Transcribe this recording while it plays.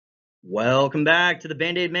Welcome back to the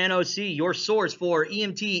Band-Aid Man OC, your source for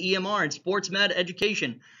EMT, EMR, and sports med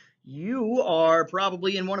education. You are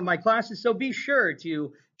probably in one of my classes, so be sure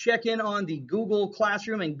to check in on the Google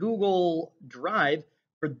Classroom and Google Drive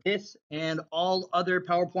for this and all other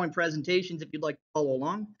PowerPoint presentations if you'd like to follow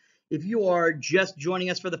along. If you are just joining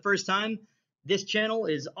us for the first time, this channel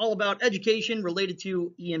is all about education related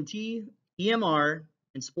to EMT, EMR,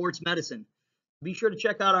 and sports medicine. Be sure to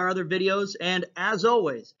check out our other videos, and as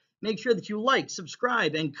always, make sure that you like,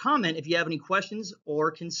 subscribe, and comment if you have any questions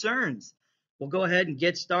or concerns. We'll go ahead and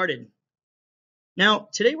get started. Now,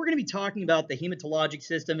 today we're going to be talking about the hematologic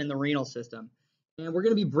system and the renal system, and we're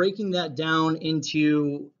going to be breaking that down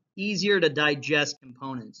into easier to digest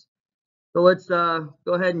components. So let's go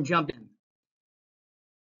ahead and jump in.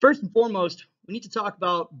 First and foremost, we need to talk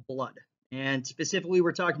about blood. And specifically,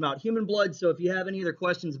 we're talking about human blood. So if you have any other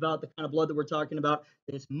questions about the kind of blood that we're talking about,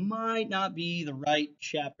 this might not be the right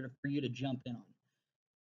chapter for you to jump in on.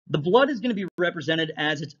 The blood is going to be represented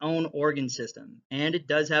as its own organ system, and it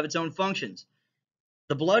does have its own functions.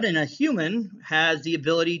 The blood in a human has the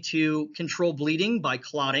ability to control bleeding by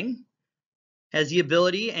clotting, has the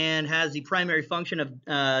ability and has the primary function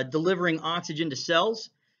of delivering oxygen to cells.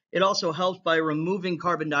 It also helps by removing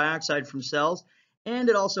carbon dioxide from cells, and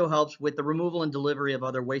it also helps with the removal and delivery of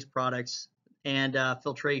other waste products and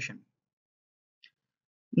filtration.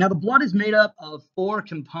 Now, the blood is made up of four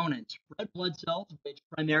components: red blood cells, which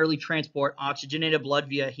primarily transport oxygenated blood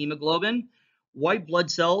via hemoglobin, white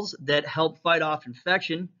blood cells that help fight off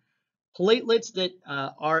infection, platelets that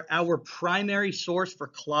are our primary source for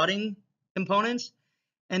clotting components,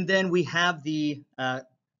 and then we have the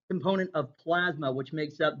component of plasma, which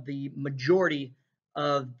makes up the majority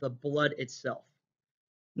of the blood itself.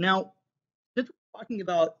 Now, since we're talking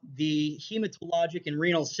about the hematologic and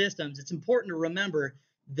renal systems, it's important to remember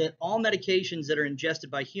that all medications that are ingested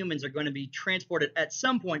by humans are going to be transported at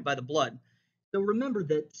some point by the blood. So remember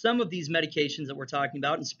that some of these medications that we're talking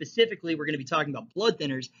about, and specifically we're going to be talking about blood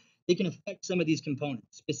thinners, they can affect some of these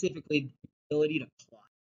components, specifically the ability to clot.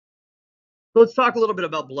 So let's talk a little bit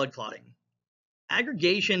about blood clotting.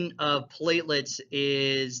 Aggregation of platelets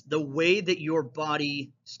is the way that your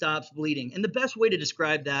body stops bleeding. And the best way to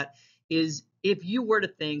describe that is if you were to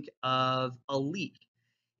think of a leak.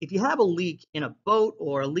 If you have a leak in a boat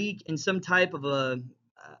or a leak in some type of a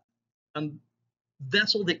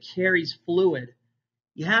vessel that carries fluid,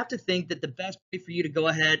 you have to think that the best way for you to go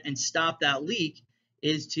ahead and stop that leak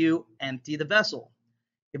is to empty the vessel.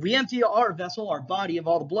 If we empty our vessel, our body, of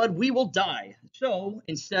all the blood, we will die. So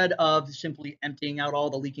instead of simply emptying out all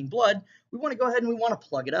the leaking blood, we want to go ahead and we want to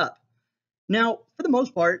plug it up. Now, for the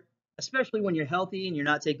most part, especially when you're healthy and you're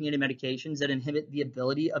not taking any medications that inhibit the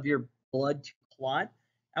ability of your blood to clot,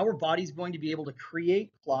 our body's going to be able to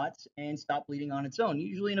create clots and stop bleeding on its own,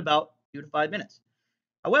 usually in about 2 to 5 minutes.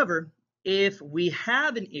 However, if we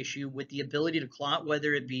have an issue with the ability to clot,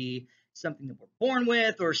 whether it be something that we're born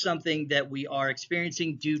with or something that we are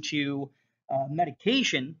experiencing due to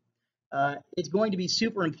medication, it's going to be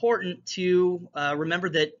super important to remember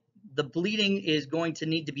that the bleeding is going to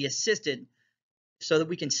need to be assisted so that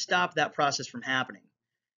we can stop that process from happening.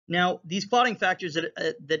 Now, these clotting factors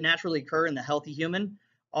that naturally occur in the healthy human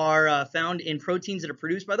are found in proteins that are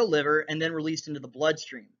produced by the liver and then released into the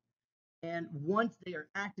bloodstream. And once they are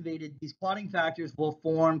activated, these clotting factors will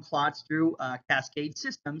form clots through cascade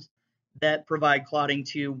systems that provide clotting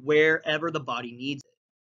to wherever the body needs it.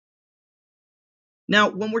 Now,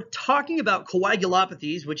 when we're talking about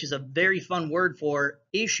coagulopathies, which is a very fun word for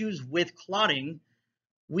issues with clotting,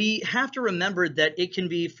 we have to remember that it can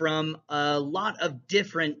be from a lot of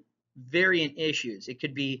different variant issues. It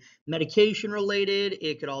could be medication related.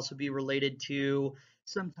 It could also be related to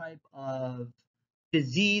some type of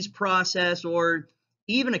disease process or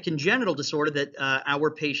even a congenital disorder that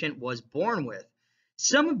our patient was born with.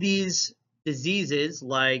 Some of these diseases,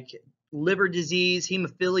 like liver disease,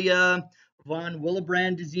 hemophilia, von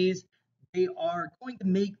Willebrand disease, they are going to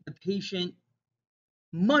make the patient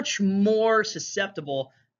much more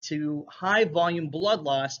susceptible to high volume blood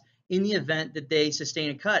loss in the event that they sustain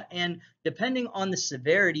a cut. And depending on the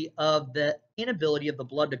severity of the inability of the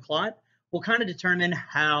blood to clot will kind of determine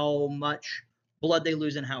how much blood they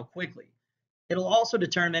lose and how quickly. It'll also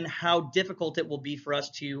determine how difficult it will be for us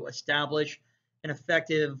to establish an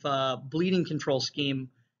effective bleeding control scheme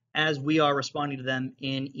as we are responding to them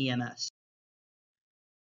in EMS.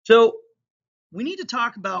 So we need to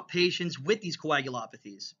talk about patients with these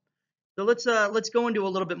coagulopathies. So let's go into a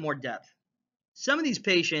little bit more depth. Some of these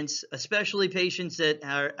patients, especially patients that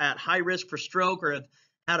are at high risk for stroke or have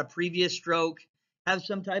had a previous stroke, have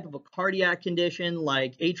some type of a cardiac condition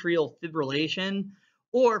like atrial fibrillation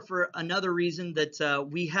or for another reason that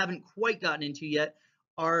we haven't quite gotten into yet,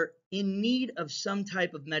 are in need of some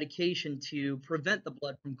type of medication to prevent the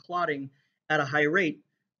blood from clotting at a high rate,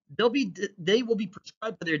 they will be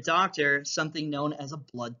prescribed by their doctor something known as a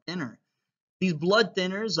blood thinner. These blood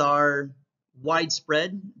thinners are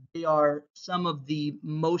widespread. They are some of the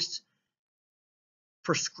most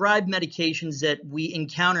prescribed medications that we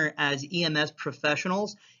encounter as EMS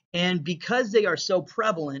professionals. And because they are so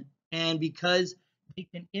prevalent and because they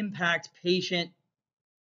can impact patient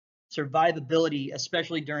survivability,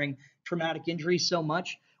 especially during traumatic injury so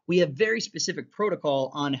much, we have very specific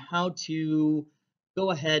protocol on how to go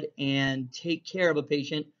ahead and take care of a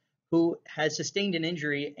patient who has sustained an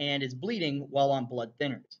injury and is bleeding while on blood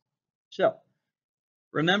thinners. So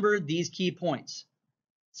remember these key points.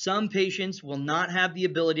 Some patients will not have the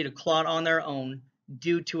ability to clot on their own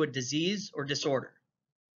due to a disease or disorder.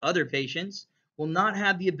 Other patients will not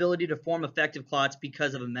have the ability to form effective clots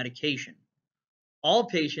because of a medication. All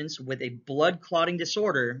patients with a blood clotting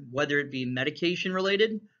disorder, whether it be medication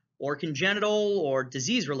related or congenital or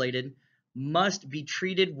disease related, must be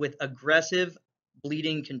treated with aggressive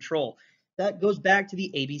bleeding control. That goes back to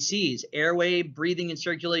the ABCs: airway, breathing, and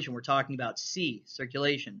circulation. We're talking about C,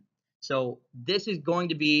 circulation. So this is going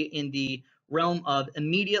to be in the realm of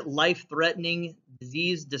immediate life-threatening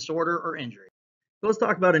disease, disorder, or injury. So let's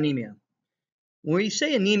talk about anemia. When we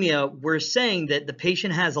say anemia, we're saying that the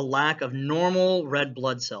patient has a lack of normal red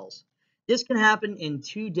blood cells. This can happen in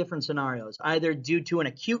two different scenarios, either due to an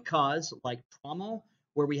acute cause like trauma,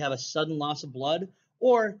 where we have a sudden loss of blood,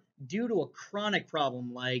 or due to a chronic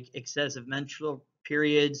problem like excessive menstrual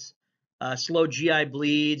periods, slow GI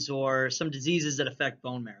bleeds, or some diseases that affect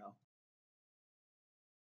bone marrow.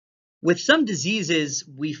 With some diseases,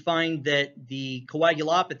 we find that the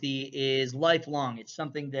coagulopathy is lifelong. It's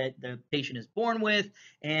something that the patient is born with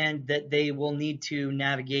and that they will need to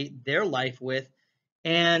navigate their life with.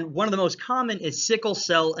 And one of the most common is sickle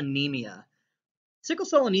cell anemia. Sickle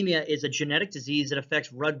cell anemia is a genetic disease that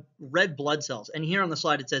affects red blood cells. And here on the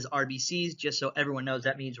slide it says RBCs, just so everyone knows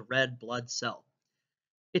that means red blood cell.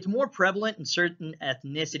 It's more prevalent in certain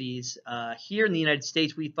ethnicities. Here in the United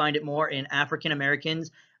States, we find it more in African Americans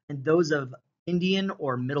and those of Indian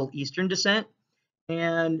or Middle Eastern descent.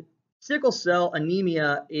 And sickle cell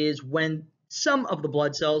anemia is when some of the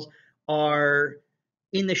blood cells are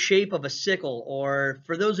in the shape of a sickle, or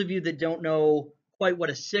for those of you that don't know quite what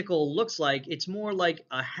a sickle looks like, it's more like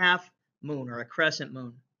a half moon or a crescent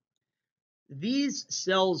moon. These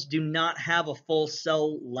cells do not have a full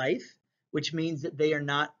cell life, which means that they are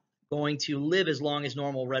not going to live as long as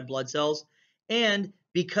normal red blood cells. And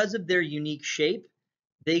because of their unique shape,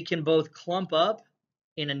 they can both clump up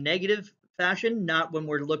in a negative fashion, not when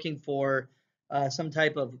we're looking for some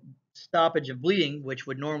type of stoppage of bleeding, which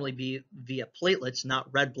would normally be via platelets,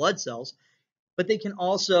 not red blood cells, but they can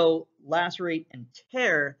also lacerate and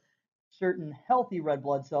tear certain healthy red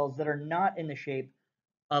blood cells that are not in the shape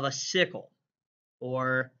of a sickle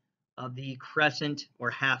or of the crescent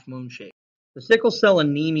or half moon shape. The sickle cell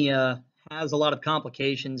anemia has a lot of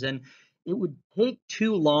complications, and it would take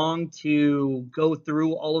too long to go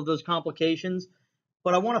through all of those complications,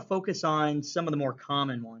 but I want to focus on some of the more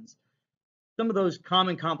common ones. Some of those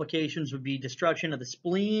common complications would be destruction of the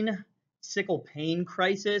spleen, sickle pain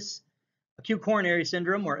crisis, acute coronary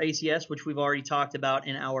syndrome or ACS, which we've already talked about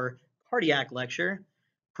in our cardiac lecture,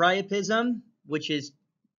 priapism, which is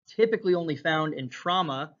typically only found in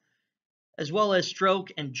trauma, as well as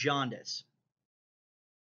stroke and jaundice.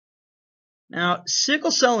 Now,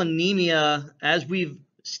 sickle cell anemia, as we've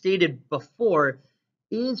stated before,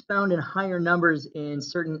 is found in higher numbers in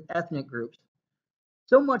certain ethnic groups.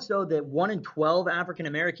 So much so that 1 in 12 African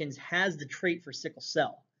Americans has the trait for sickle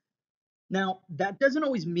cell. Now, that doesn't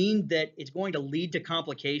always mean that it's going to lead to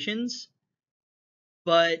complications,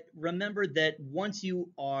 but remember that once you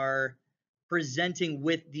are presenting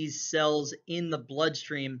with these cells in the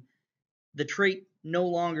bloodstream, the trait no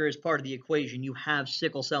longer is part of the equation. You have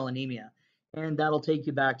sickle cell anemia, and that'll take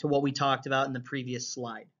you back to what we talked about in the previous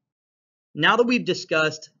slide. Now that we've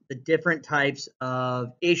discussed the different types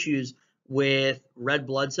of issues with red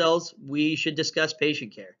blood cells, we should discuss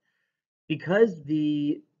patient care. Because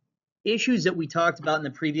the issues that we talked about in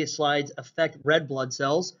the previous slides affect red blood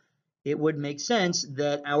cells, it would make sense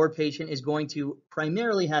that our patient is going to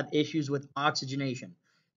primarily have issues with oxygenation.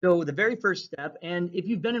 So the very first step, and if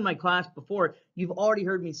you've been in my class before, you've already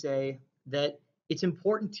heard me say that it's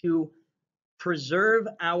important to preserve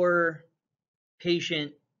our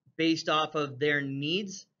patient based off of their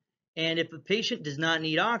needs. And if a patient does not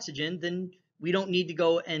need oxygen, then we don't need to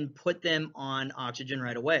go and put them on oxygen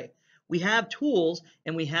right away. We have tools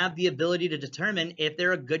and we have the ability to determine if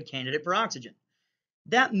they're a good candidate for oxygen.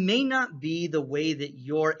 That may not be the way that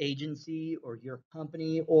your agency or your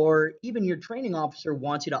company or even your training officer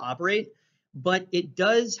wants you to operate, but it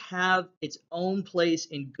does have its own place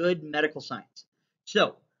in good medical science.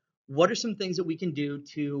 So, what are some things that we can do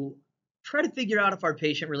to try to figure out if our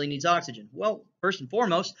patient really needs oxygen? Well, first and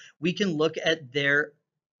foremost, we can look at their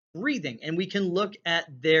breathing and we can look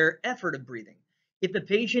at their effort of breathing. If the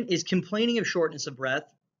patient is complaining of shortness of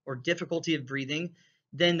breath or difficulty of breathing,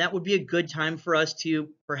 then that would be a good time for us to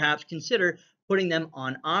perhaps consider putting them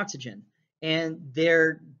on oxygen. And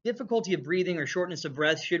their difficulty of breathing or shortness of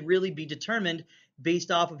breath should really be determined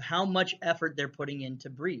based off of how much effort they're putting in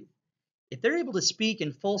to breathe. If they're able to speak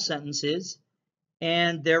in full sentences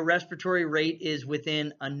and their respiratory rate is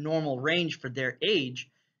within a normal range for their age,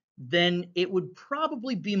 then it would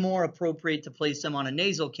probably be more appropriate to place them on a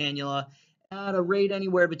nasal cannula at a rate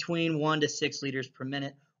anywhere between 1 to 6 liters per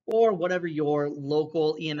minute, or whatever your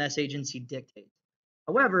local EMS agency dictates.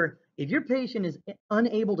 However, if your patient is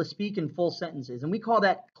unable to speak in full sentences, and we call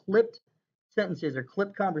that clipped sentences or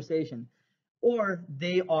clipped conversation, or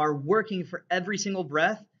they are working for every single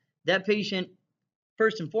breath, that patient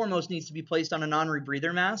first and foremost needs to be placed on a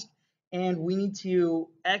non-rebreather mask, and we need to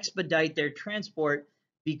expedite their transport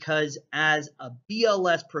because as a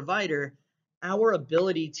BLS provider, our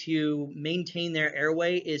ability to maintain their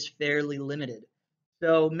airway is fairly limited.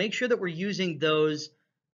 So make sure that we're using those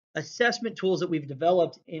assessment tools that we've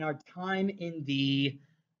developed in our time in the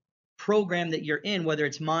program that you're in, whether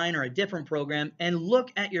it's mine or a different program, and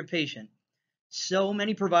look at your patient. So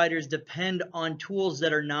many providers depend on tools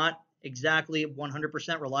that are not exactly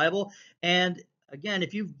 100% reliable. And again,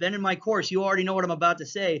 if you've been in my course, you already know what I'm about to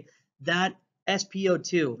say. That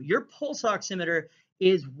SpO2, your pulse oximeter,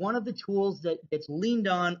 is one of the tools that gets leaned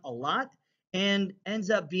on a lot and ends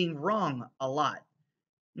up being wrong a lot.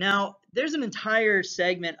 Now, there's an entire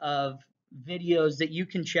segment of videos that you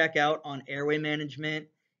can check out on airway management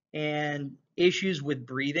and issues with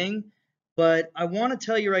breathing. But I want to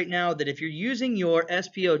tell you right now that if you're using your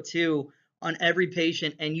SpO2 on every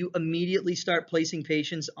patient and you immediately start placing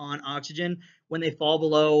patients on oxygen when they fall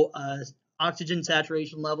below oxygen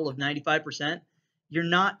saturation level of 95%, you're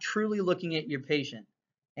not truly looking at your patient.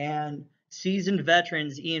 And seasoned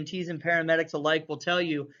veterans, EMTs and paramedics alike will tell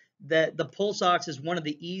you that the pulse ox is one of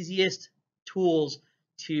the easiest tools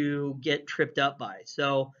to get tripped up by.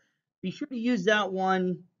 So be sure to use that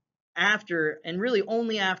one after, and really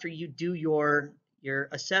only after you do your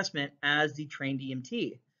assessment as the trained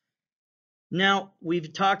EMT. Now,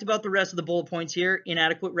 we've talked about the rest of the bullet points here: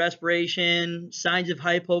 inadequate respiration, signs of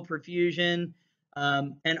hypoperfusion,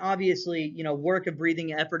 and obviously, work of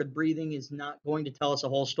breathing, effort of breathing is not going to tell us a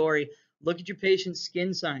whole story. Look at your patient's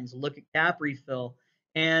skin signs, look at gap refill,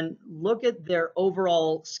 and look at their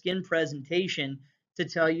overall skin presentation to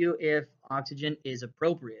tell you if oxygen is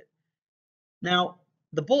appropriate. Now,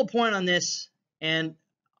 the bullet point on this, and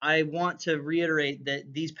I want to reiterate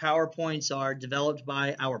that these PowerPoints are developed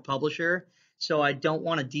by our publisher, so I don't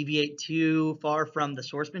want to deviate too far from the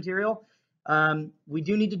source material. We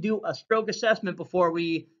do need to do a stroke assessment before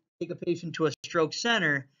we take a patient to a stroke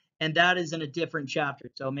center, and that is in a different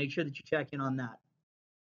chapter, so make sure that you check in on that.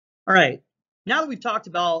 All right, now that we've talked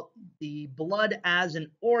about the blood as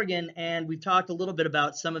an organ, and we've talked a little bit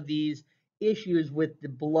about some of these issues with the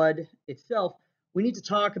blood itself, we need to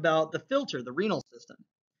talk about the filter, the renal system.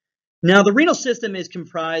 Now, the renal system is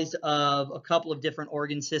comprised of a couple of different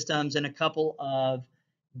organ systems and a couple of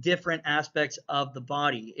different aspects of the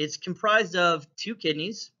body. It's comprised of 2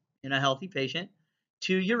 kidneys in a healthy patient,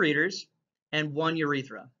 2 ureters, and 1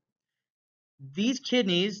 urethra. These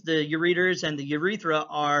kidneys, the ureters and the urethra,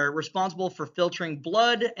 are responsible for filtering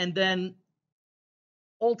blood and then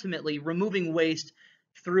ultimately removing waste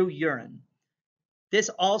through urine. This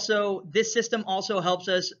system also helps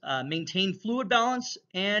us maintain fluid balance,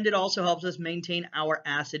 and it also helps us maintain our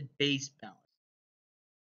acid-base balance.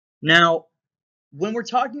 Now, when we're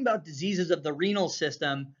talking about diseases of the renal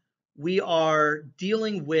system, we are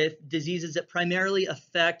dealing with diseases that primarily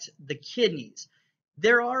affect the kidneys.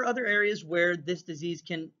 There are other areas where this disease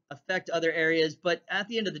can affect other areas, but at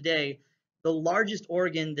the end of the day, the largest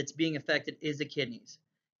organ that's being affected is the kidneys.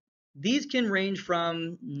 These can range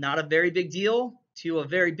from not a very big deal to a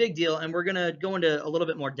very big deal, and we're going to go into a little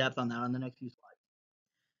bit more depth on that on the next few slides.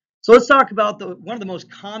 So let's talk about one of the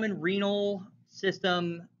most common renal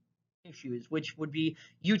system issues, which would be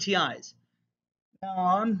UTIs. Now,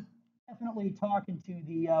 I'm definitely talking to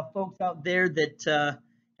the folks out there that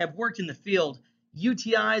have worked in the field.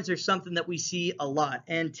 UTIs are something that we see a lot,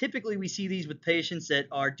 and typically we see these with patients that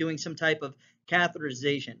are doing some type of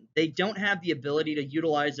catheterization. They don't have the ability to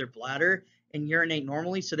utilize their bladder and urinate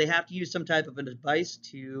normally, so they have to use some type of a device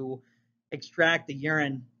to extract the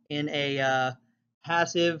urine in a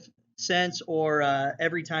passive sense, or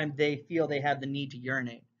every time they feel they have the need to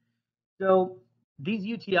urinate. So these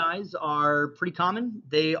UTIs are pretty common.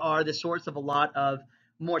 They are the source of a lot of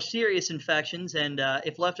more serious infections, and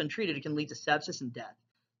if left untreated, it can lead to sepsis and death.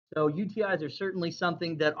 So UTIs are certainly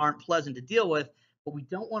something that aren't pleasant to deal with, but we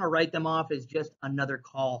don't want to write them off as just another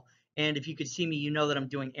call. And if you could see me, you know that I'm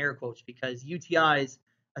doing air quotes, because UTIs,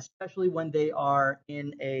 especially when they are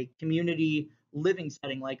in a community living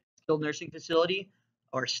setting like skilled nursing facility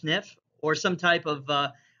or SNF, or some type of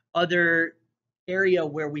other area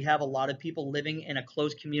where we have a lot of people living in a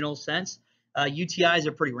close communal sense, UTIs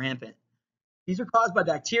are pretty rampant. These are caused by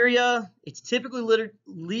bacteria. It's typically limited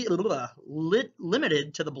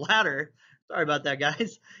to the bladder. Sorry about that,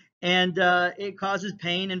 guys. And it causes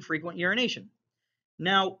pain and frequent urination.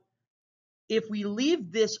 Now, if we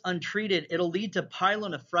leave this untreated, it'll lead to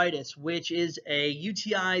pyelonephritis, which is a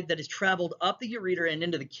UTI that has traveled up the ureter and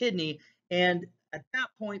into the kidney. And at that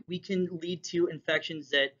point, we can lead to infections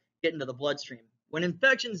that get into the bloodstream. When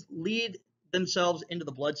infections lead themselves into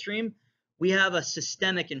the bloodstream, we have a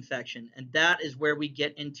systemic infection, and that is where we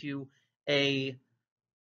get into a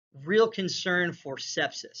real concern for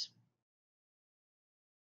sepsis.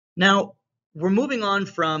 Now, we're moving on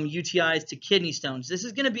from UTIs to kidney stones. This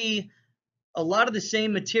is going to be a lot of the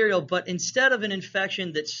same material, but instead of an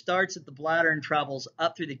infection that starts at the bladder and travels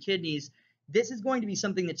up through the kidneys, this is going to be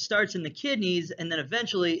something that starts in the kidneys and then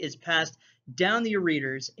eventually is passed down the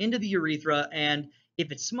ureters into the urethra, and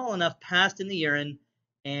if it's small enough, passed in the urine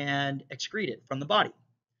and excreted from the body.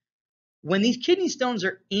 When these kidney stones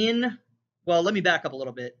are in, well, let me back up a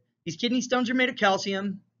little bit. These kidney stones are made of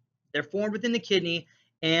calcium. They're formed within the kidney,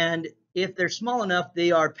 and if they're small enough,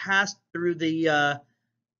 they are passed through the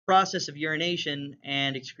process of urination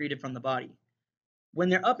and excreted from the body. When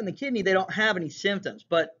they're up in the kidney, they don't have any symptoms,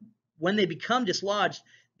 but when they become dislodged,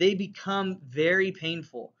 they become very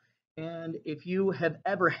painful. And if you have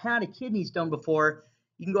ever had a kidney stone before,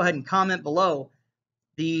 you can go ahead and comment below.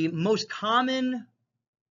 The most common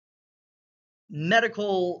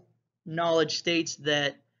medical knowledge states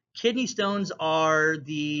that kidney stones are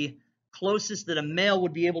the closest that a male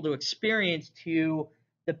would be able to experience to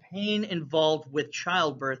the pain involved with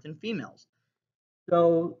childbirth in females.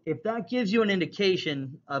 So if that gives you an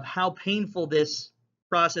indication of how painful this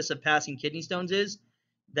process of passing kidney stones is,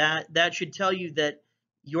 that should tell you that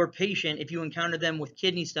your patient, if you encounter them with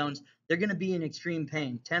kidney stones, they're going to be in extreme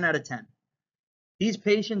pain, 10 out of 10. These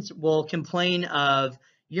patients will complain of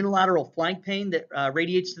unilateral flank pain that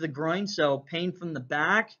radiates to the groin, so pain from the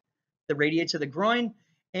back that radiates to the groin,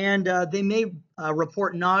 and they may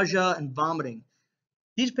report nausea and vomiting.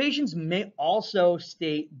 These patients may also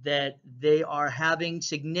state that they are having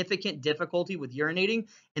significant difficulty with urinating,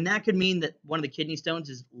 and that could mean that one of the kidney stones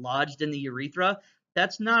is lodged in the urethra.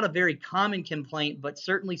 That's not a very common complaint, but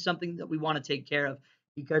certainly something that we want to take care of,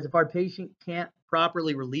 because if our patient can't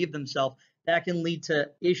properly relieve themselves, that can lead to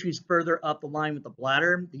issues further up the line with the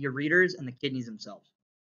bladder, the ureters, and the kidneys themselves.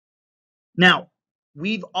 Now,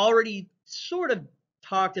 we've already sort of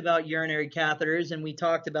talked about urinary catheters, and we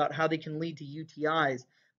talked about how they can lead to UTIs,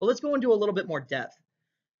 but let's go into a little bit more depth.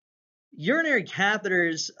 Urinary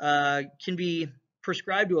catheters can be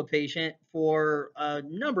prescribed to a patient for a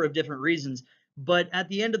number of different reasons, but at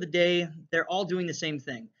the end of the day, they're all doing the same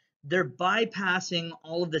thing. They're bypassing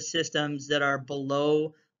all of the systems that are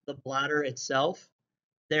below the bladder itself.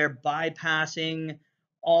 They're bypassing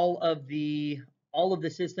all of the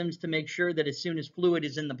systems to make sure that as soon as fluid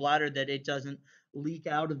is in the bladder, that it doesn't leak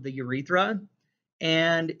out of the urethra,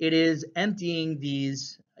 and it is emptying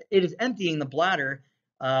the bladder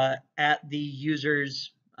at the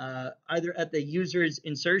user's either at the user's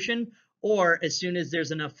insertion or as soon as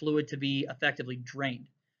there's enough fluid to be effectively drained.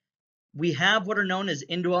 We have what are known as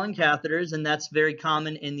indwelling catheters, and that's very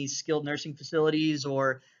common in these skilled nursing facilities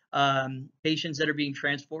or patients that are being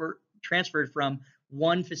transferred from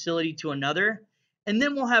one facility to another. And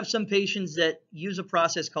then we'll have some patients that use a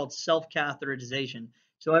process called self-catheterization.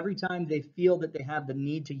 So every time they feel that they have the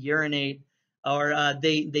need to urinate, or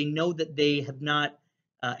they know that they have not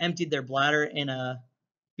emptied their bladder in a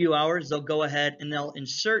few hours, they'll go ahead and they'll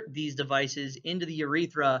insert these devices into the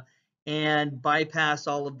urethra and bypass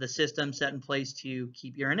all of the systems set in place to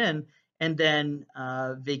keep urine in, and then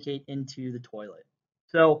vacate into the toilet.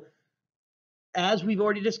 So as we've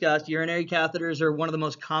already discussed, urinary catheters are one of the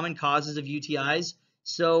most common causes of UTIs.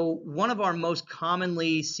 So one of our most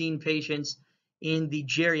commonly seen patients in the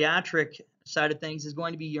geriatric side of things is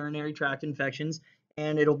going to be urinary tract infections,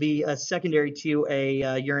 and it'll be a secondary to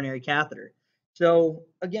a urinary catheter. So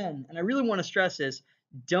again, and I really want to stress this,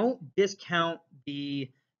 don't discount the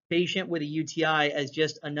patient with a UTI as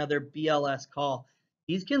just another BLS call.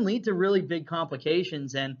 These can lead to really big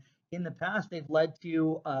complications, and in the past, they've led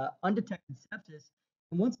to undetected sepsis.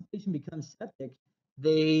 And once the patient becomes septic,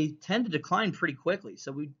 they tend to decline pretty quickly.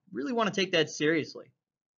 So we really want to take that seriously.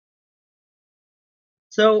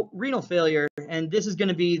 So renal failure, and this is going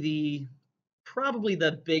to be probably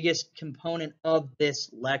the biggest component of this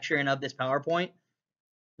lecture and of this PowerPoint.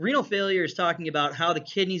 Renal failure is talking about how the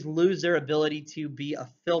kidneys lose their ability to be a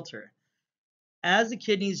filter. As the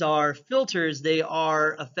kidneys are filters, they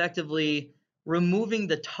are effectively removing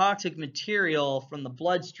the toxic material from the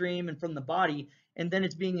bloodstream and from the body, and then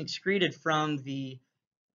it's being excreted from the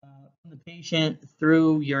patient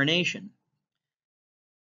through urination.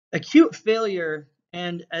 Acute failure,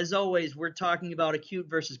 and as always, we're talking about acute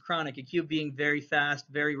versus chronic. Acute being very fast,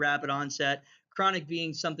 very rapid onset. Chronic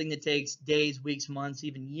being something that takes days, weeks, months,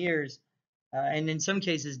 even years, and in some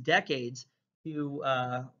cases decades to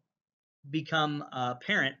become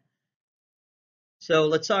apparent. So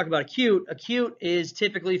let's talk about acute. Acute is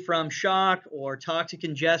typically from shock or toxic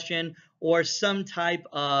ingestion or some type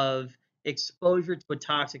of exposure to a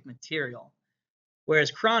toxic material.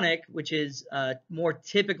 Whereas chronic, which is more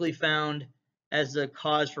typically found as the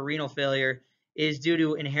cause for renal failure, is due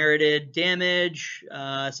to inherited damage,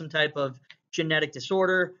 some type of genetic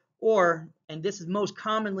disorder, or, and this is most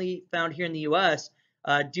commonly found here in the US,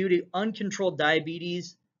 due to uncontrolled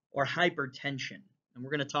diabetes or hypertension. And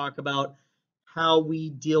we're going to talk about how we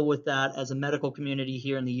deal with that as a medical community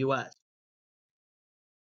here in the US.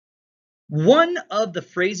 One of the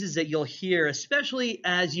phrases that you'll hear, especially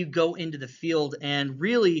as you go into the field and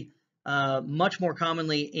really much more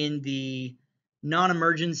commonly in the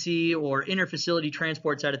non-emergency or interfacility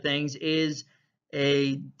transport side of things, is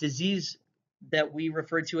a disease that we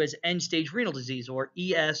refer to as end-stage renal disease, or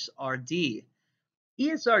ESRD.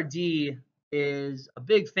 ESRD is a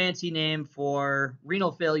big fancy name for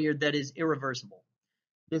renal failure that is irreversible.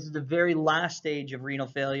 This is the very last stage of renal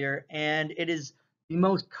failure, and it is the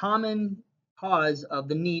most common cause of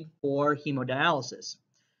the need for hemodialysis.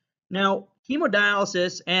 Now,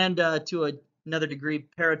 hemodialysis and to another degree,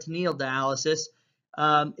 peritoneal dialysis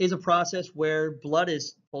is a process where blood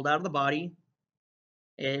is pulled out of the body,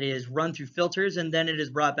 it is run through filters, and then it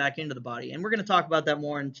is brought back into the body. And we're going to talk about that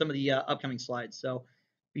more in some of the upcoming slides. So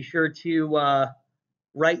be sure to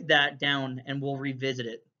write that down and we'll revisit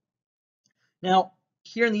it. Now,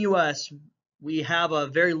 here in the US, we have a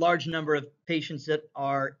very large number of patients that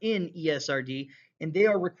are in ESRD, and they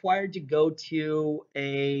are required to go to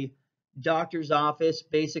a doctor's office,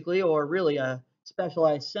 basically, or really a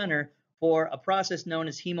specialized center for a process known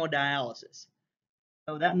as hemodialysis.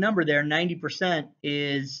 So that number there, 90%,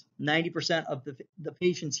 is 90% of the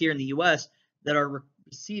patients here in the US that are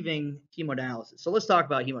receiving hemodialysis. So let's talk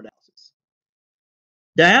about hemodialysis.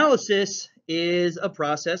 Dialysis is a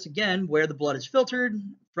process, again, where the blood is filtered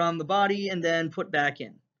from the body and then put back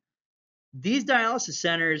in. These dialysis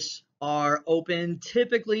centers are open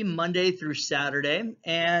typically Monday through Saturday,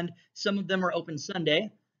 and some of them are open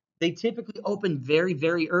Sunday. They typically open very,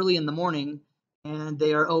 very early in the morning, and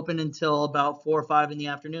they are open until about 4 or 5 in the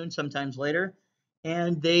afternoon, sometimes later.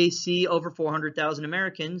 And they see over 400,000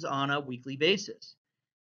 Americans on a weekly basis.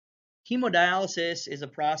 Hemodialysis is a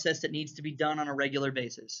process that needs to be done on a regular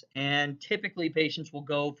basis, and typically patients will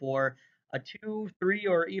go for a 2, 3,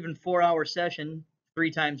 or even 4-hour session 3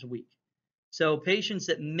 times a week. So patients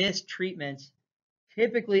that miss treatments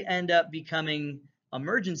typically end up becoming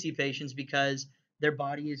emergency patients because their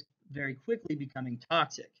body is very quickly becoming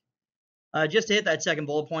toxic. Just to hit that second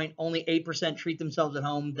bullet point, only 8% treat themselves at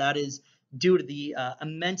home. That is due to the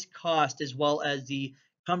immense cost as well as the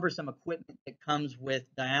cumbersome equipment that comes with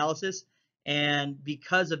dialysis. And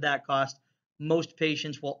because of that cost, most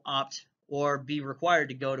patients will opt or be required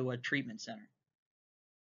to go to a treatment center.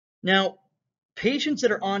 Now, patients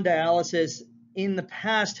that are on dialysis in the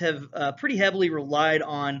past have pretty heavily relied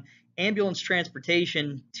on ambulance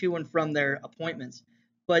transportation to and from their appointments.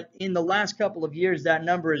 But in the last couple of years, that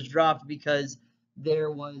number has dropped because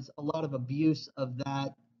there was a lot of abuse of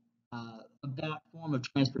that form of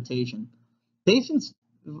transportation. Patients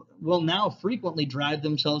will now frequently drive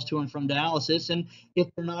themselves to and from dialysis, and if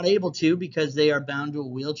they're not able to because they are bound to a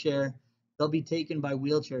wheelchair, they'll be taken by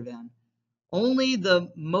wheelchair van. Only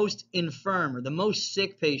the most infirm or the most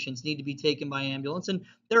sick patients need to be taken by ambulance, and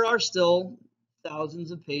there are still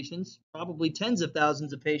thousands of patients, probably tens of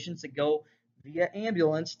thousands of patients that go via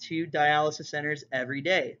ambulance to dialysis centers every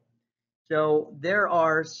day. So there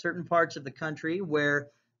are certain parts of the country where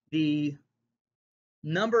the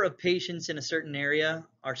number of patients in a certain area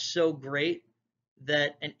are so great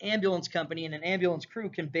that an ambulance company and an ambulance crew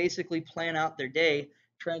can basically plan out their day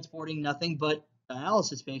transporting nothing but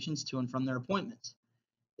dialysis patients to and from their appointments.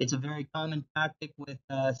 It's a very common tactic with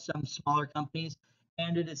some smaller companies,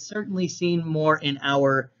 and it is certainly seen more in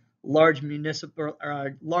our large municipal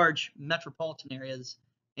or large metropolitan areas.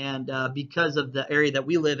 And because of the area that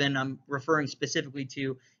we live in, I'm referring specifically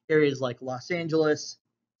to areas like Los Angeles,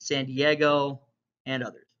 San Diego, and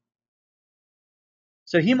others.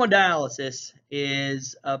 So hemodialysis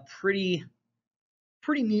is a pretty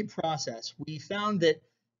neat process. We found that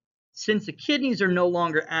since the kidneys are no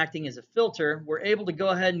longer acting as a filter, we're able to go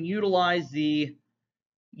ahead and utilize the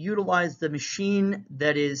machine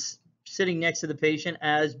that is sitting next to the patient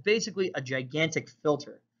as basically a gigantic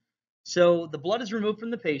filter. So the blood is removed from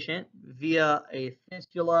the patient via a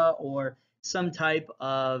fistula or some type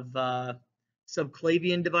of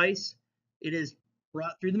subclavian device. It is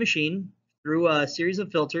brought through the machine through a series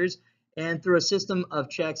of filters and through a system of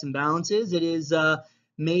checks and balances. It is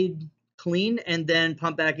made clean and then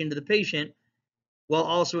pumped back into the patient, while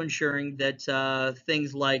also ensuring that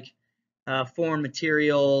things like foreign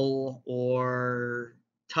material or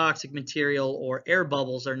toxic material or air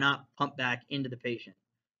bubbles are not pumped back into the patient.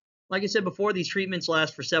 Like I said before, these treatments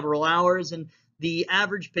last for several hours, and the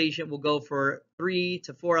average patient will go for 3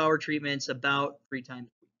 to 4 hour treatments about 3 times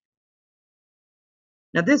a week.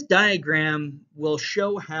 Now, this diagram will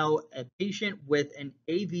show how a patient with an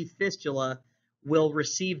AV fistula will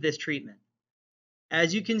receive this treatment.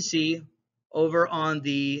 As you can see, over on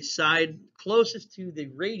the side closest to the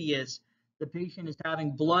radius, the patient is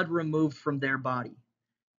having blood removed from their body.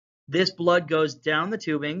 This blood goes down the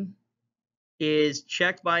tubing, is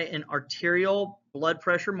checked by an arterial blood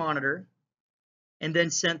pressure monitor, and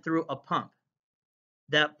then sent through a pump.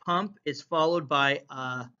 That pump is followed by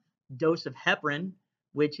a dose of heparin,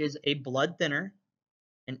 which is a blood thinner,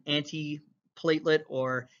 an antiplatelet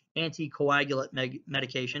or anticoagulant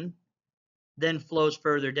medication, then flows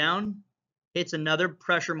further down, hits another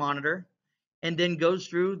pressure monitor, and then goes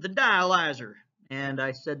through the dialyzer. And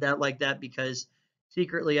I said that like that because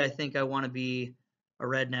secretly I think I want to be a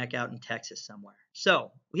redneck out in Texas somewhere.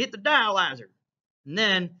 So we hit the dialyzer, and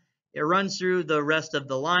then it runs through the rest of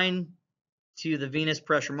the line to the venous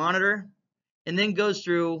pressure monitor, and then goes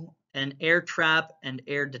through an air trap and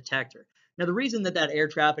air detector. Now, the reason that air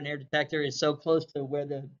trap and air detector is so close to where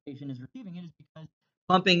the patient is receiving it is because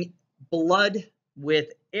pumping blood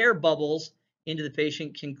with air bubbles into the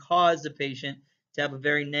patient can cause the patient to have a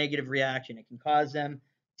very negative reaction. It can cause them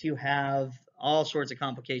to have all sorts of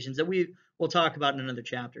complications that we will talk about in another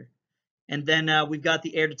chapter. And then we've got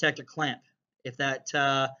the air detector clamp. If that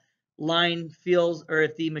line feels, or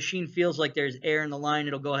if the machine feels like there's air in the line,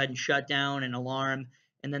 it'll go ahead and shut down and alarm,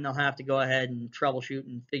 and then they'll have to go ahead and troubleshoot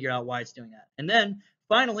and figure out why it's doing that. And then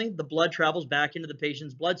finally, the blood travels back into the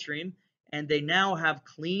patient's bloodstream, and they now have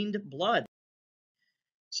cleaned blood.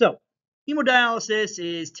 So hemodialysis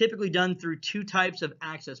is typically done through 2 types of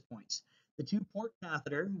access points. The 2-port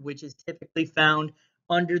catheter, which is typically found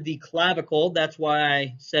under the clavicle. That's why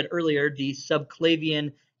I said earlier the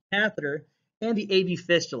subclavian catheter, and the AV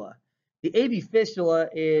fistula. The AV fistula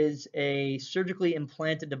is a surgically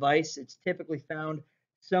implanted device. It's typically found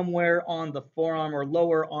somewhere on the forearm or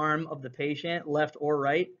lower arm of the patient, left or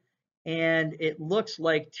right, and it looks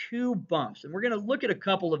like 2 bumps. And we're going to look at a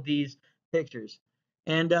couple of these pictures.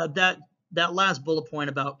 And that last bullet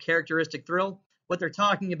point about characteristic thrill, what they're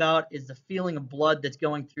talking about is the feeling of blood that's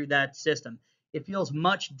going through that system. It feels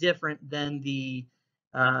much different than the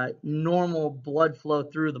normal blood flow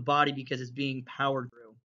through the body because it's being powered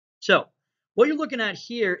through. So what you're looking at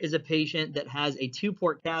here is a patient that has a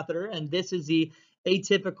 2-port catheter, and this is the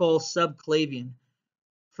atypical subclavian.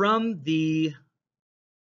 From the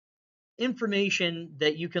information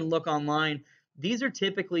that you can look online, these are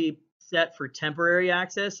typically set for temporary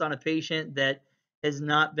access on a patient that has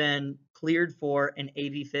not been cleared for an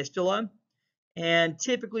AV fistula. And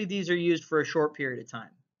typically these are used for a short period of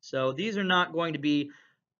time. So these are not going to be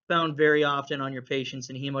found very often on your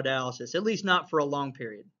patients in hemodialysis, at least not for a long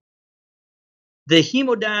period. The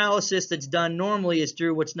hemodialysis that's done normally is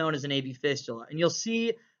through what's known as an AV fistula. And you'll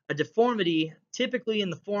see a deformity typically in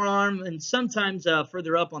the forearm and sometimes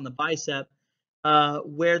further up on the bicep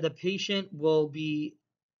where the patient will be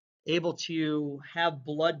able to have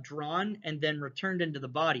blood drawn and then returned into the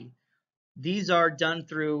body. These are done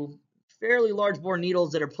through fairly large bore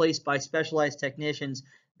needles that are placed by specialized technicians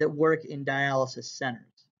that work in dialysis centers.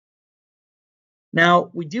 Now,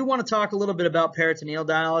 we do want to talk a little bit about peritoneal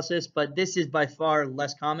dialysis, but this is by far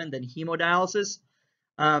less common than hemodialysis.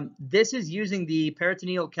 This is using the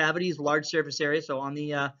peritoneal cavity's large surface area, so on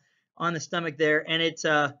the stomach there, and it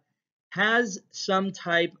has some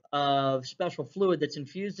type of special fluid that's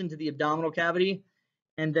infused into the abdominal cavity,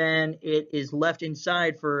 and then it is left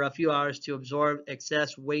inside for a few hours to absorb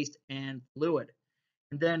excess waste and fluid.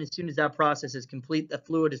 And then as soon as that process is complete, the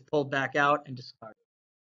fluid is pulled back out and discarded.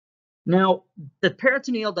 Now, the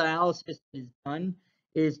peritoneal dialysis is done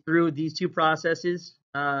is through these two processes,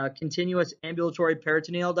 continuous ambulatory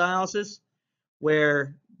peritoneal dialysis,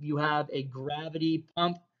 where you have a gravity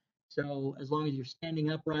pump. So as long as you're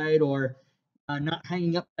standing upright or not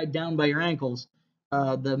hanging upside down by your ankles,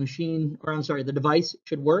 the device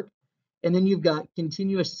should work. And then you've got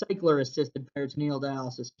continuous cycler assisted peritoneal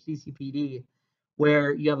dialysis, CCPD,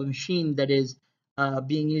 where you have a machine that is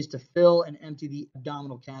being used to fill and empty the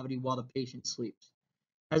abdominal cavity while the patient sleeps.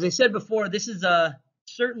 As I said before, this is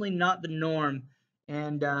certainly not the norm,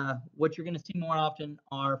 and what you're going to see more often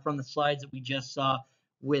are from the slides that we just saw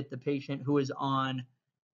with the patient who is on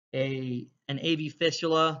an AV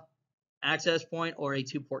fistula access point or a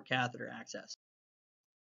two-port catheter access.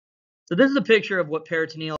 So this is a picture of what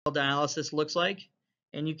peritoneal dialysis looks like,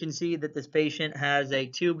 and you can see that this patient has a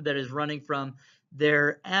tube that is running from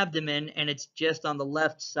their abdomen, and it's just on the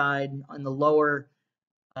left side on the lower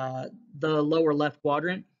left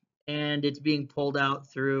quadrant, and it's being pulled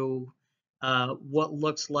out through what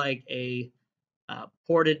looks like a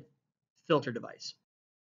ported filter device.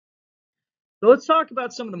 So let's talk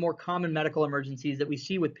about some of the more common medical emergencies that we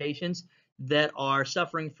see with patients that are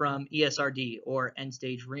suffering from ESRD or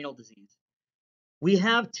end-stage renal disease. We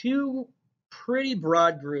have two pretty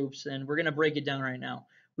broad groups, and we're going to break it down right now.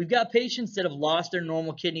 We've got patients that have lost their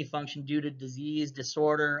normal kidney function due to disease,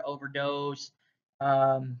 disorder, overdose,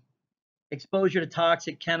 exposure to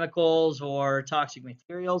toxic chemicals or toxic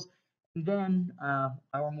materials. And then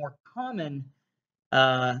our more common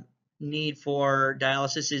need for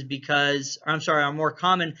dialysis is our more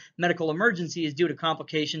common medical emergency is due to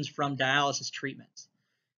complications from dialysis treatments.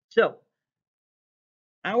 So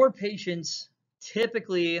our patients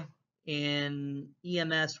typically in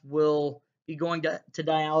EMS will be going to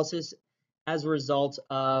dialysis as a result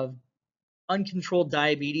of uncontrolled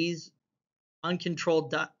diabetes,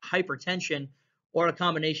 uncontrolled hypertension, or a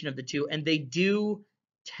combination of the two, and they do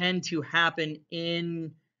tend to happen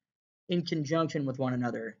in conjunction with one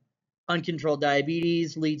another. Uncontrolled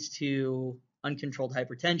diabetes leads to uncontrolled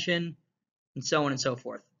hypertension, and so on and so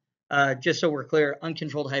forth. Just so we're clear,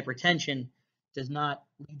 uncontrolled hypertension does not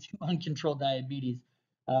lead to uncontrolled diabetes.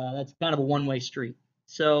 That's kind of a one-way street.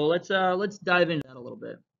 So let's dive into that a little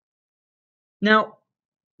bit. Now,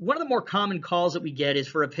 one of the more common calls that we get is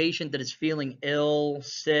for a patient that is feeling ill,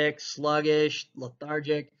 sick, sluggish,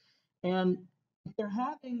 lethargic, and if they're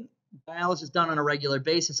having dialysis done on a regular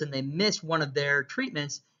basis and they miss one of their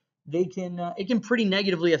treatments, it can pretty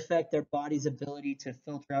negatively affect their body's ability to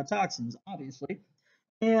filter out toxins, obviously.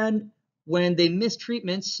 And when they miss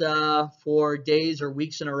treatments for days or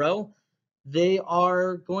weeks in a row, they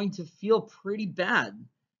are going to feel pretty bad.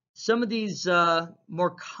 Some of these more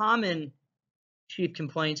common chief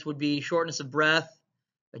complaints would be shortness of breath,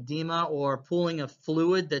 edema, or pooling of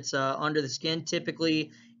fluid that's under the skin,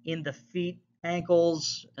 typically in the feet,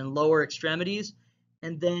 ankles, and lower extremities,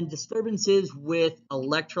 and then disturbances with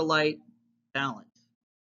electrolyte balance.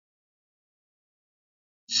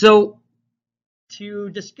 So to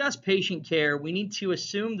discuss patient care, we need to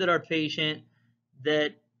assume that our patient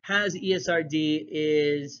that has ESRD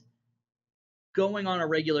is going on a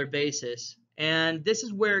regular basis. And this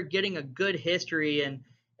is where getting a good history and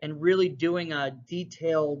really doing a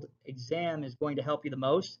detailed exam is going to help you the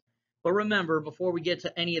most. But remember, before we get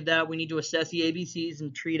to any of that, we need to assess the ABCs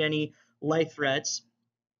and treat any life threats.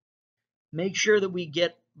 Make sure that we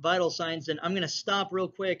get vital signs. And I'm going to stop real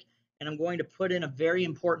quick, and I'm going to put in a very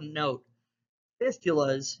important note.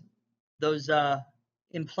 Fistulas, those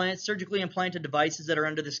surgically implanted devices that are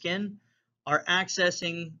under the skin, are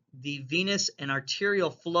accessing the venous and arterial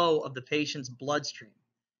flow of the patient's bloodstream.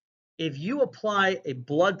 If you apply a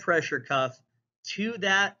blood pressure cuff to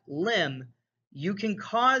that limb, you can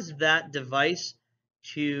cause that device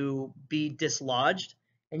to be dislodged,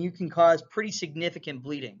 and you can cause pretty significant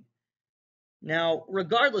bleeding. Now,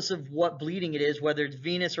 regardless of what bleeding it is, whether it's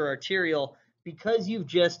venous or arterial, because you've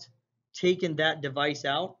just taken that device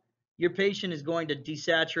out, your patient is going to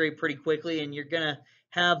desaturate pretty quickly, and you're going to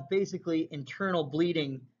have basically internal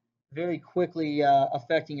bleeding very quickly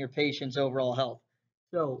affecting your patient's overall health.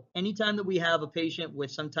 So anytime that we have a patient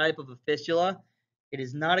with some type of a fistula, it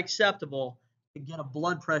is not acceptable to get a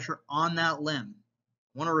blood pressure on that limb.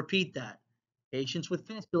 I want to repeat that. Patients with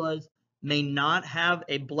fistulas may not have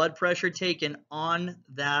a blood pressure taken on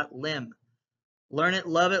that limb. Learn it,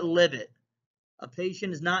 love it, live it. A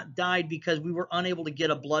patient has not died because we were unable to get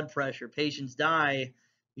a blood pressure. Patients die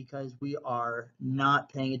because we are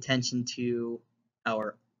not paying attention to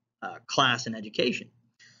our class and education.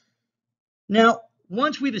 Now,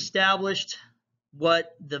 once we've established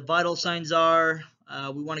what the vital signs are,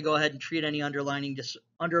 we want to go ahead and treat any underlying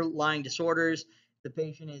disorders. If the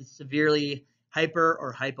patient is severely hyper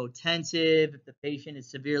or hypotensive, if the patient is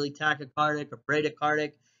severely tachycardic or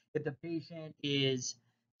bradycardic, if the patient is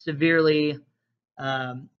severely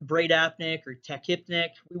bradyapneic or tachypneic,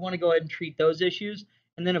 we want to go ahead and treat those issues.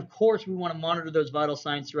 And then, of course, we want to monitor those vital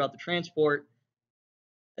signs throughout the transport,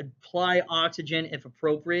 apply oxygen if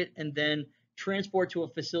appropriate, and then transport to a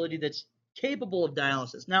facility that's capable of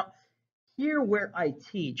dialysis. Now, here where I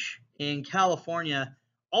teach in California,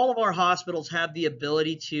 all of our hospitals have the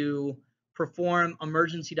ability to perform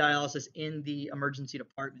emergency dialysis in the emergency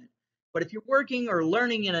department. But if you're working or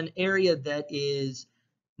learning in an area that is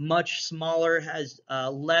much smaller, has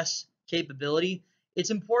less capability, it's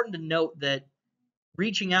important to note that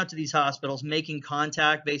reaching out to these hospitals, making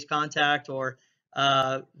base contact, or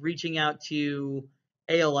reaching out to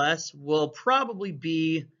ALS will probably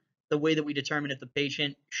be the way that we determine if the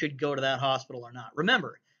patient should go to that hospital or not.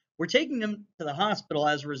 Remember, we're taking them to the hospital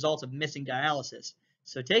as a result of missing dialysis.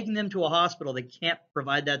 So taking them to a hospital that can't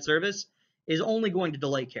provide that service is only going to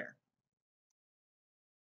delay care.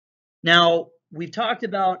 Now, we've talked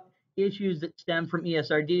about issues that stem from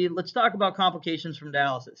ESRD. Let's talk about complications from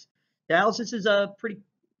dialysis. Dialysis is a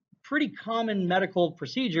pretty common medical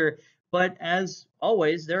procedure, but as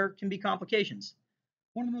always, there can be complications.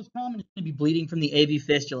 One of the most common is going to be bleeding from the AV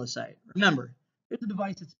fistula site. Remember, there's a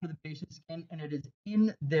device that's in the patient's skin, and it is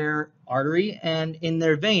in their artery and in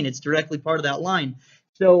their vein. It's directly part of that line.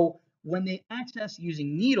 So when they access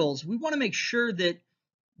using needles, we want to make sure that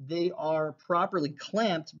they are properly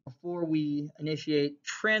clamped before we initiate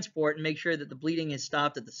transport and make sure that the bleeding is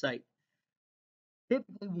stopped at the site.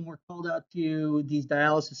 Typically, when we're called out to these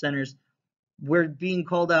dialysis centers, we're being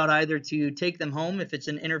called out either to take them home if it's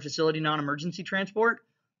an interfacility non-emergency transport,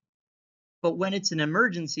 but when it's an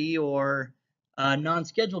emergency or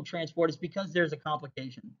non-scheduled transport, it's because there's a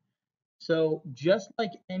complication. So just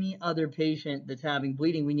like any other patient that's having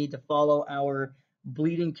bleeding, we need to follow our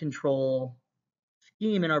bleeding control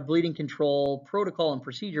scheme and our bleeding control protocol and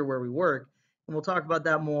procedure where we work, and we'll talk about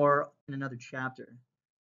that more in another chapter.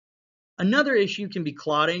 Another issue can be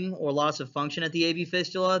clotting or loss of function at the AV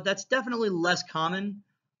fistula. That's definitely less common,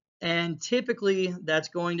 and typically that's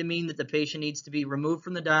going to mean that the patient needs to be removed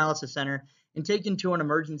from the dialysis center and taken to an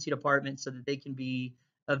emergency department so that they can be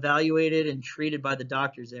evaluated and treated by the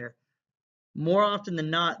doctors there. More often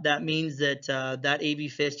than not, that means that that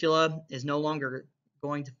AV fistula is no longer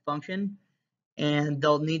going to function, and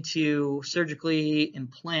they'll need to surgically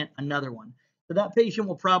implant another one. So that patient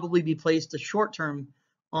will probably be placed short term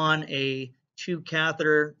on a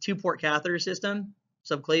two-port catheter system,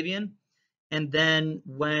 subclavian, and then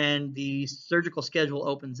when the surgical schedule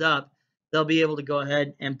opens up, they'll be able to go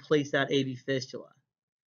ahead and place that AV fistula.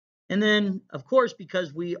 And then, of course,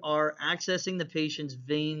 because we are accessing the patient's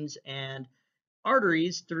veins and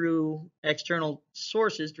arteries through external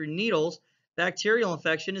sources, through needles, bacterial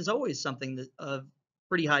infection is always something of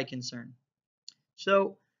pretty high concern.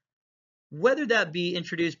 So whether that be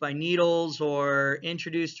introduced by needles or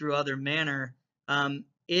introduced through other manner,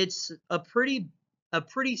 it's a pretty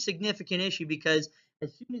significant issue, because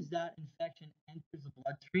as soon as that infection enters the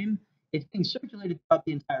bloodstream, it's being circulated throughout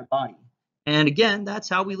the entire body. And again, that's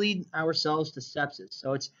how we lead ourselves to sepsis.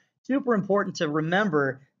 So it's super important to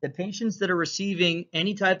remember that patients that are receiving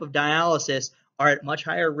any type of dialysis are at much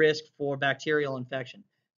higher risk for bacterial infection.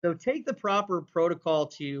 So take the proper protocol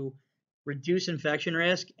to reduce infection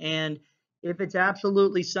risk, and if it's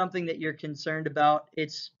absolutely something that you're concerned about,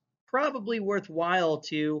 it's probably worthwhile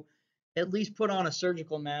to at least put on a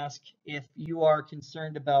surgical mask if you are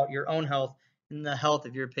concerned about your own health and the health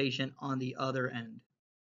of your patient on the other end.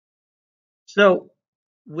 So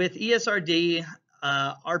with ESRD,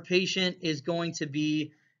 our patient is going to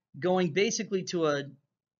be going basically to a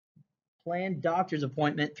planned doctor's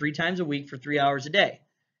appointment 3 times a week for 3 hours a day.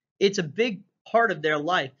 It's a big part of their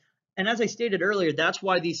life. And as I stated earlier, that's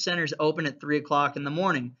why these centers open at 3 o'clock in the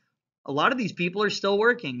morning. A lot of these people are still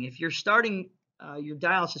working. If you're starting your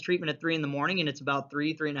dialysis treatment at 3 in the morning and it's about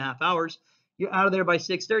 3.5 hours, you're out of there by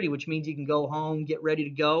 6:30, which means you can go home, get ready to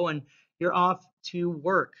go, and you're off to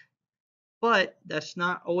work. But that's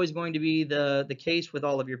not always going to be the case with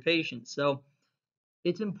all of your patients. So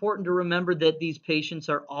it's important to remember that these patients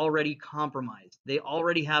are already compromised. They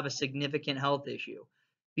already have a significant health issue.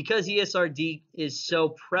 Because ESRD is so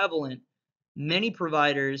prevalent, many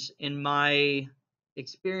providers, in my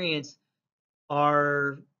experience,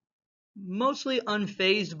 are mostly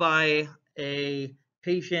unfazed by a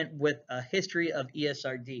patient with a history of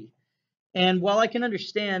ESRD. And while I can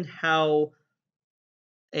understand how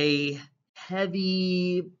a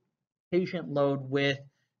heavy patient load with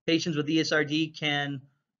patients with ESRD can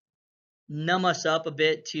numb us up a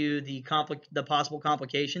bit to the possible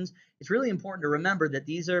complications, it's really important to remember that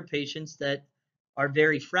these are patients that are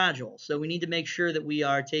very fragile. So we need to make sure that we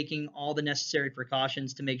are taking all the necessary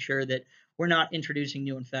precautions to make sure that we're not introducing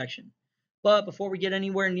new infection. But before we get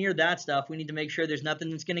anywhere near that stuff, we need to make sure there's nothing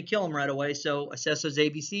that's going to kill them right away. So assess those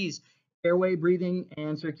ABCs: airway, breathing,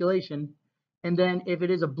 and circulation. And then if it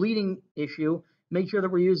is a bleeding issue, make sure that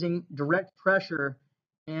we're using direct pressure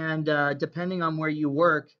and depending on where you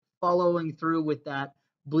work, following through with that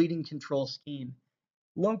bleeding control scheme.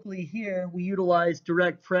 Locally here, we utilize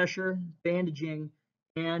direct pressure, bandaging,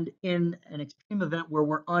 and in an extreme event where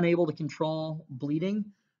we're unable to control bleeding,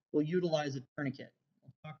 we'll utilize a tourniquet.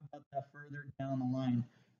 We'll talk about that further down the line.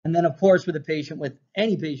 And then, of course, with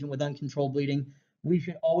any patient with uncontrolled bleeding, we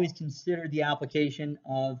should always consider the application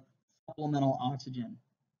of supplemental oxygen.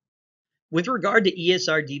 With regard to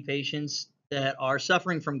ESRD patients that are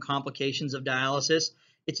suffering from complications of dialysis,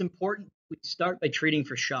 it's important we start by treating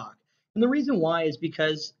for shock. And the reason why is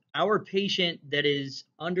because our patient that is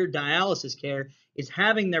under dialysis care is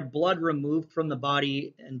having their blood removed from the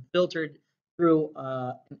body and filtered through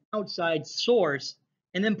an outside source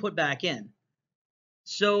and then put back in.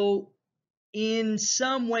 So in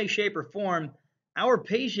some way, shape, or form, our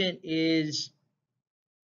patient is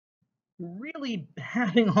really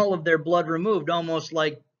having all of their blood removed, almost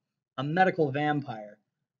like a medical vampire.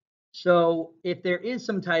 So if there is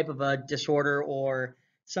some type of a disorder or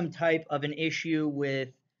some type of an issue with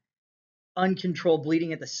uncontrolled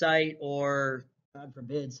bleeding at the site, or God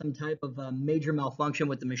forbid, some type of a major malfunction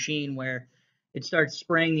with the machine where it starts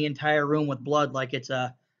spraying the entire room with blood like it's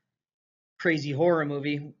a crazy horror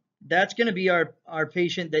movie, that's going to be our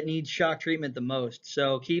patient that needs shock treatment the most.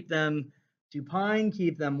 So keep them supine,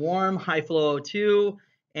 keep them warm, high flow O2,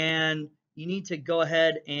 and you need to go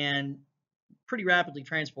ahead and pretty rapidly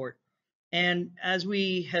transport. And as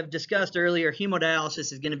we have discussed earlier,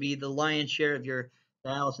 hemodialysis is going to be the lion's share of your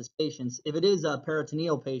dialysis patients. If it is a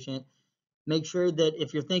peritoneal patient, make sure that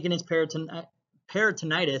if you're thinking it's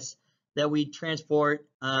peritonitis, that we transport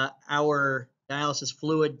our dialysis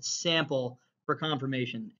fluid sample for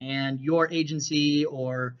confirmation. And your agency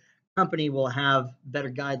or company will have better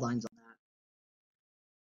guidelines on that.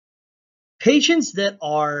 Patients that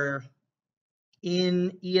are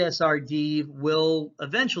in ESRD will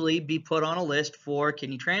eventually be put on a list for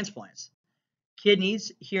kidney transplants.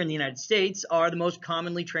 Kidneys here in the United States are the most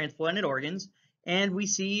commonly transplanted organs, and we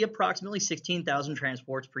see approximately 16,000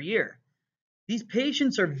 transports per year. These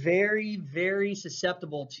patients are very, very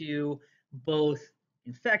susceptible to both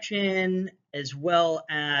infection as well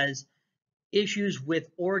as issues with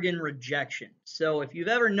organ rejection. So if you've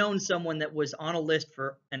ever known someone that was on a list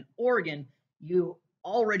for an organ, you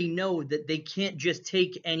already know that they can't just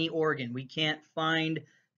take any organ. We can't find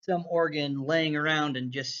some organ laying around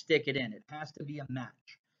and just stick it in. It has to be a match.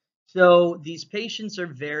 So these patients are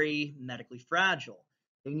very medically fragile.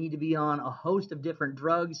 They need to be on a host of different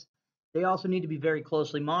drugs. They also need to be very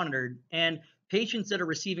closely monitored. And patients that are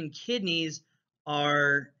receiving kidneys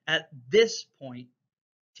are, at this point,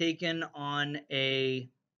 taken on a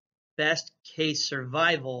best case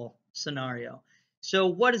survival scenario. So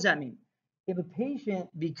what does that mean? If a patient,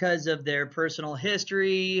 because of their personal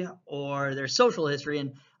history or their social history,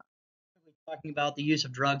 and talking about the use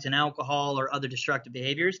of drugs and alcohol or other destructive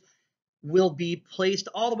behaviors, will be placed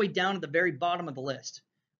all the way down at the very bottom of the list.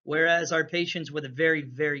 Whereas our patients with a very,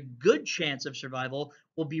 very good chance of survival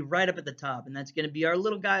will be right up at the top. And that's going to be our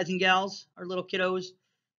little guys and gals, our little kiddos,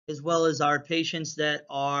 as well as our patients that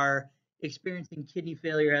are experiencing kidney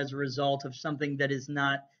failure as a result of something that is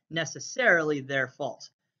not necessarily their fault.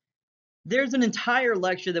 There's an entire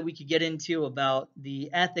lecture that we could get into about the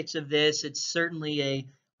ethics of this. It's certainly a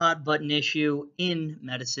hot button issue in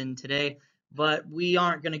medicine today, but we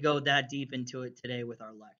aren't going to go that deep into it today with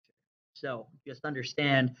our lecture. So just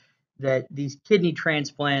understand that these kidney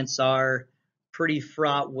transplants are pretty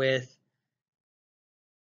fraught with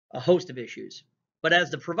a host of issues. But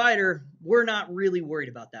as the provider, we're not really worried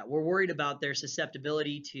about that. We're worried about their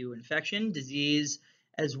susceptibility to infection, disease,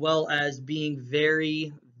 as well as being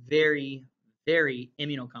very, very, very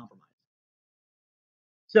immunocompromised.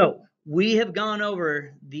 So We have gone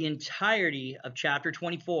over the entirety of chapter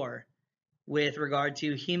 24 with regard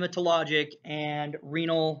to hematologic and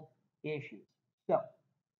renal issues. So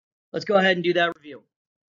let's go ahead and do that review.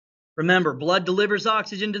 Remember, blood delivers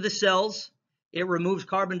oxygen to the cells, it removes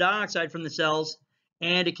carbon dioxide from the cells,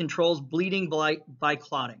 and it controls bleeding by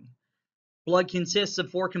clotting. Blood consists of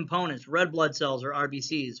 4 components: red blood cells, or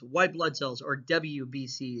RBCs, white blood cells, or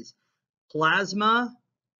WBCs, plasma,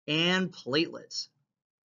 and platelets.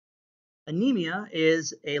 Anemia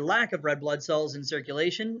is a lack of red blood cells in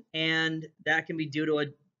circulation, and that can be due to a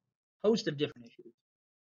host of different issues.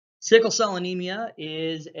 Sickle cell anemia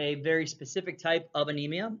is a very specific type of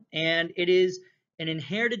anemia, and it is an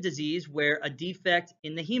inherited disease where a defect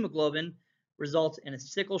in the hemoglobin results in a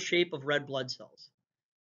sickle shape of red blood cells.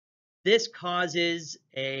 This causes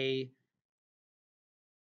a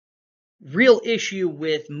real issue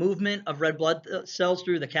with movement of red blood cells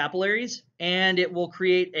through the capillaries, and it will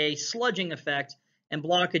create a sludging effect and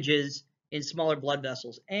blockages in smaller blood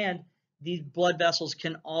vessels. And these blood vessels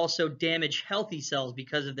can also damage healthy cells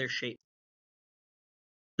because of their shape.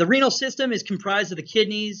 The renal system is comprised of the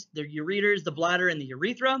kidneys, the ureters, the bladder, and the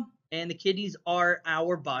urethra, and the kidneys are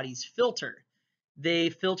our body's filter.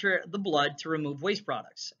 They filter the blood to remove waste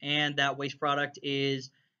products, and that waste product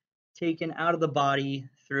is taken out of the body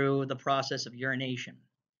through the process of urination.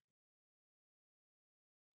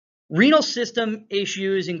 Renal system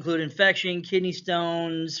issues include infection, kidney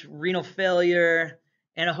stones, renal failure,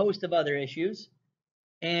 and a host of other issues.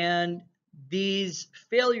 And these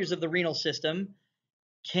failures of the renal system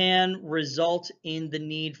can result in the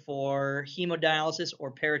need for hemodialysis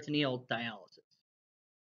or peritoneal dialysis.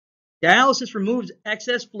 Dialysis removes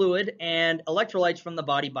excess fluid and electrolytes from the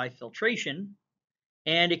body by filtration,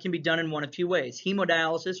 and it can be done in one of 2 ways: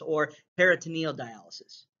 hemodialysis or peritoneal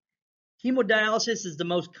dialysis. Hemodialysis is the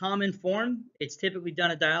most common form. It's typically done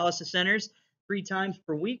at dialysis centers 3 times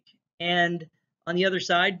per week. And on the other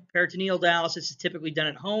side, peritoneal dialysis is typically done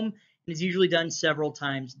at home and is usually done several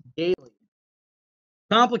times daily.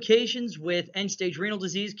 Complications with end-stage renal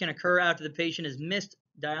disease can occur after the patient has missed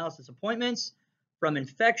dialysis appointments, from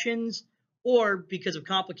infections, or because of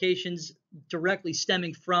complications directly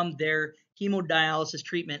stemming from their hemodialysis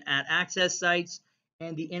treatment at access sites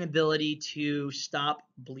and the inability to stop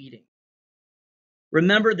bleeding.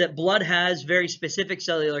 Remember that blood has very specific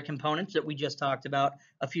cellular components that we just talked about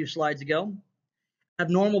a few slides ago.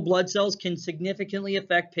 Abnormal blood cells can significantly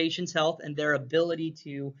affect patients' health and their ability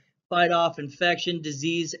to fight off infection,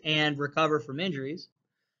 disease, and recover from injuries.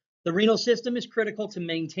 The renal system is critical to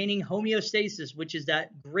maintaining homeostasis, which is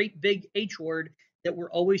that great big H word that we're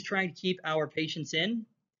always trying to keep our patients in.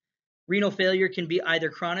 Renal failure can be either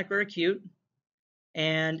chronic or acute,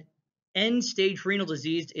 and end-stage renal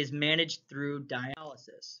disease is managed through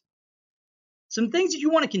dialysis. Some things that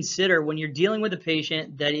you want to consider when you're dealing with a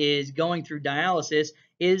patient that is going through dialysis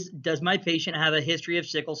is, does my patient have a history of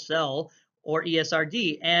sickle cell or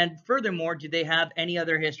ESRD? And furthermore, do they have any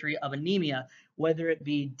other history of anemia, whether it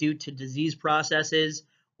be due to disease processes,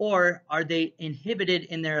 or are they inhibited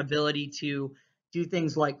in their ability to do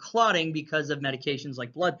things like clotting because of medications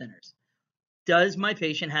like blood thinners? Does my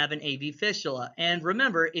patient have an AV fistula? And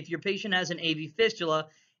remember, if your patient has an AV fistula,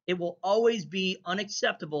 it will always be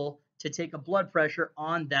unacceptable to take a blood pressure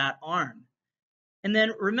on that arm. And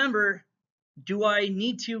then remember, do I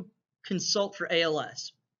need to consult for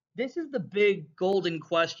ALS? This is the big golden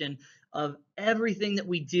question of everything that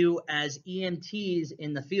we do as EMTs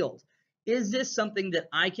in the field. Is this something that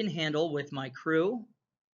I can handle with my crew,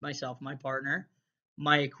 myself, my partner,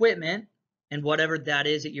 my equipment, and whatever that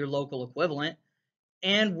is at your local equivalent,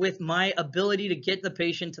 and with my ability to get the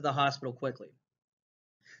patient to the hospital quickly?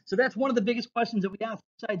 So that's one of the biggest questions that we ask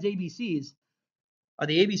besides ABCs. Are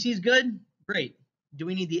the ABCs good? Great. Do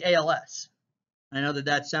we need the ALS? I know that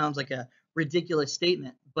that sounds like a ridiculous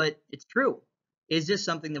statement, but it's true. Is this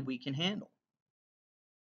something that we can handle?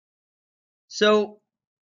 So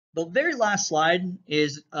the very last slide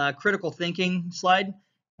is a critical thinking slide.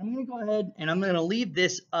 I'm going to go ahead and I'm going to leave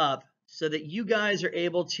this up so that you guys are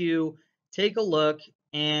able to take a look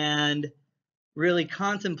and really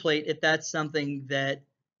contemplate if that's something that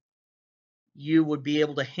you would be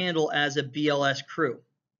able to handle as a BLS crew.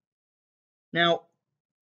 Now,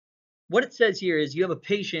 what it says here is you have a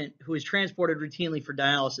patient who is transported routinely for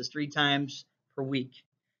dialysis 3 times per week.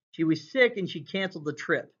 She was sick and she canceled the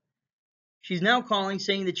trip. She's now calling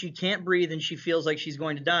saying that she can't breathe and she feels like she's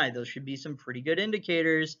going to die. Those should be some pretty good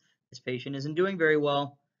indicators. This patient isn't doing very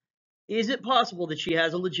well. Is it possible that she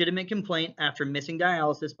has a legitimate complaint after missing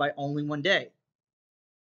dialysis by only 1 day?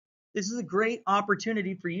 This is a great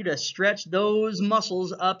opportunity for you to stretch those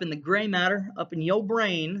muscles up in the gray matter, up in your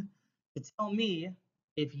brain, to tell me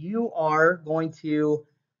if you are going to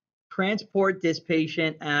transport this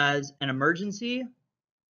patient as an emergency,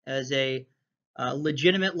 as a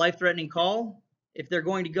legitimate life-threatening call, if they're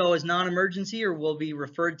going to go as non-emergency or will be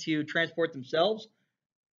referred to transport themselves,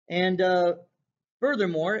 and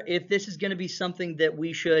furthermore, if this is going to be something that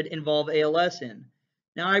we should involve ALS in.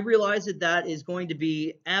 Now, I realize that that is going to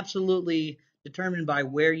be absolutely determined by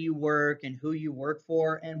where you work and who you work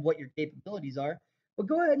for and what your capabilities are, but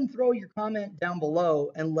go ahead and throw your comment down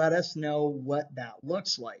below and let us know what that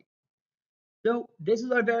looks like. So this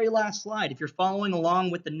is our very last slide. If you're following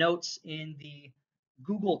along with the notes in the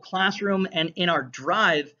Google Classroom and in our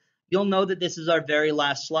Drive, you'll know that this is our very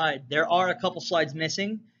last slide. There are a couple slides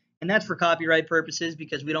missing, and that's for copyright purposes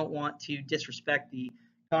because we don't want to disrespect the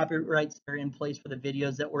copyrights that are in place for the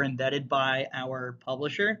videos that were embedded by our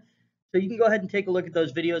publisher. So you can go ahead and take a look at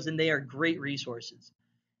those videos, and they are great resources.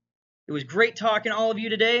 It was great talking to all of you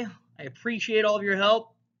today. I appreciate all of your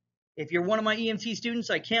help. If you're one of my EMT students,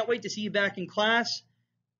 I can't wait to see you back in class.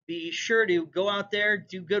 Be sure to go out there,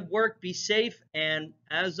 do good work, be safe, and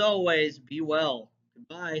as always, be well.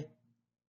 Goodbye.